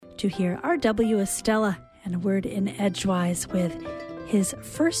to hear R.W. Estella and a word in Edgewise with his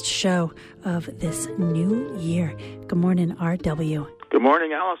first show of this new year. Good morning, R.W. Good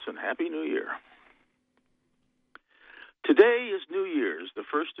morning, Allison. Happy New Year. Today is New Year's, the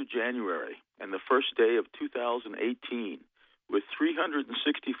 1st of January, and the first day of 2018, with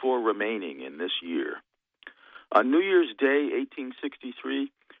 364 remaining in this year. On New Year's Day,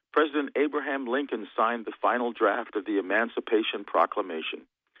 1863, President Abraham Lincoln signed the final draft of the Emancipation Proclamation,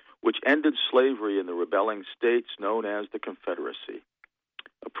 which ended slavery in the rebelling states known as the Confederacy.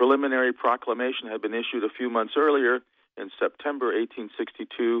 A preliminary proclamation had been issued a few months earlier in September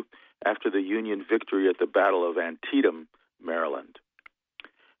 1862 after the Union victory at the Battle of Antietam, Maryland.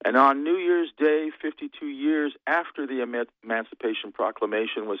 And on New Year's Day, 52 years after the Emancipation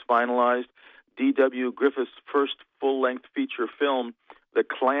Proclamation was finalized, D.W. Griffith's first full-length feature film, The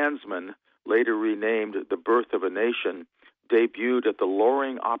Klansman, later renamed The Birth of a Nation, debuted at the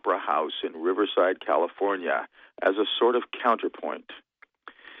Loring Opera House in Riverside, California, as a sort of counterpoint.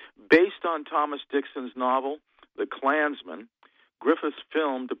 Based on Thomas Dixon's novel, The Klansman, Griffith's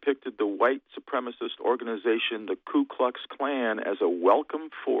film depicted the white supremacist organization, the Ku Klux Klan, as a welcome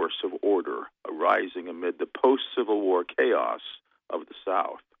force of order arising amid the post-Civil War chaos of the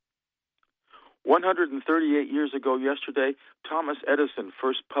South. 138 years ago yesterday, Thomas Edison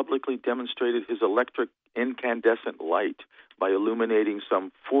first publicly demonstrated his electric incandescent light by illuminating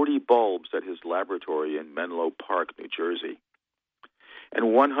some 40 bulbs at his laboratory in Menlo Park, New Jersey.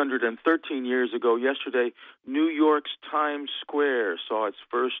 And 113 years ago yesterday, New York's Times Square saw its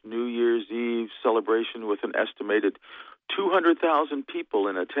first New Year's Eve celebration with an estimated 200,000 people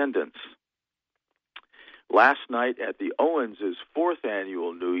in attendance. Last night at the Owens' fourth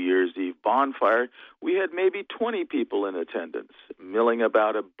annual New Year's Eve bonfire, we had maybe 20 people in attendance, milling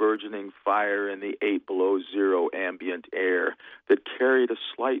about a burgeoning fire in the 8 below zero ambient air that carried a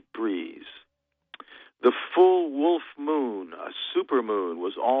slight breeze. The full wolf moon, a supermoon,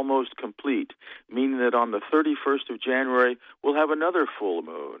 was almost complete, meaning that on the 31st of January, we'll have another full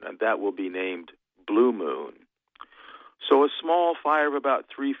moon, and that will be named Blue Moon. So a small fire of about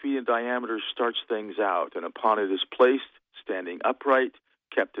 3 feet in diameter starts things out, and upon it is placed, standing upright,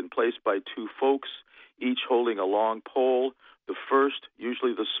 kept in place by 2 folks, each holding a long pole, the first,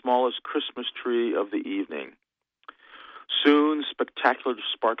 usually the smallest Christmas tree of the evening. Soon, spectacular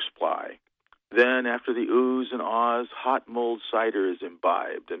sparks fly. Then, after the oohs and ahs, hot mulled cider is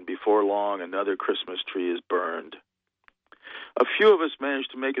imbibed, and before long, another Christmas tree is burned. A few of us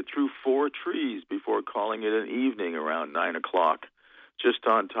managed to make it through 4 trees before calling it an evening around 9 o'clock, just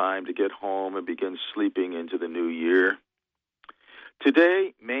on time to get home and begin sleeping into the new year.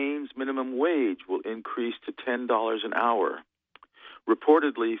 Today, Maine's minimum wage will increase to $10 an hour.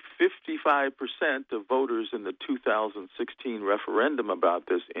 Reportedly, 55% of voters in the 2016 referendum about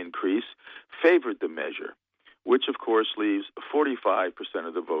this increase favored the measure, which of course leaves 45%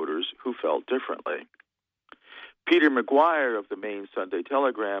 of the voters who felt differently. Peter McGuire of the Maine Sunday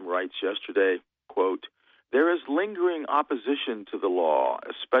Telegram writes yesterday, quote, "There is lingering opposition to the law,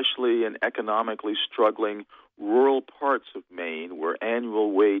 especially in economically struggling rural parts of Maine where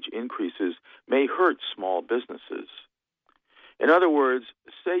annual wage increases may hurt small businesses." In other words,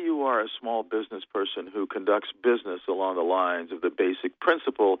 say you are a small business person who conducts business along the lines of the basic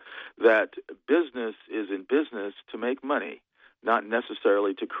principle that business is in business to make money, not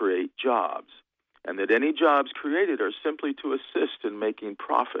necessarily to create jobs, and that any jobs created are simply to assist in making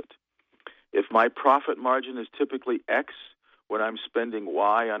profit. If my profit margin is typically X when I'm spending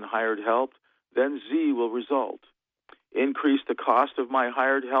Y on hired help, then Z will result. Increase the cost of my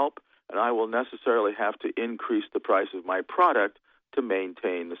hired help, and I will necessarily have to increase the price of my product to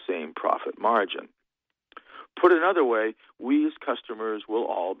maintain the same profit margin. Put another way, we as customers will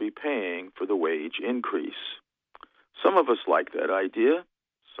all be paying for the wage increase. Some of us like that idea,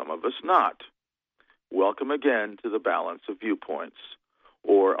 some of us not. Welcome again to the balance of viewpoints,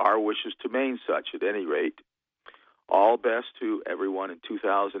 or our wishes to remain such at any rate. All best to everyone in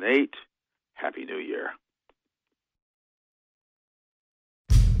 2008. Happy New Year.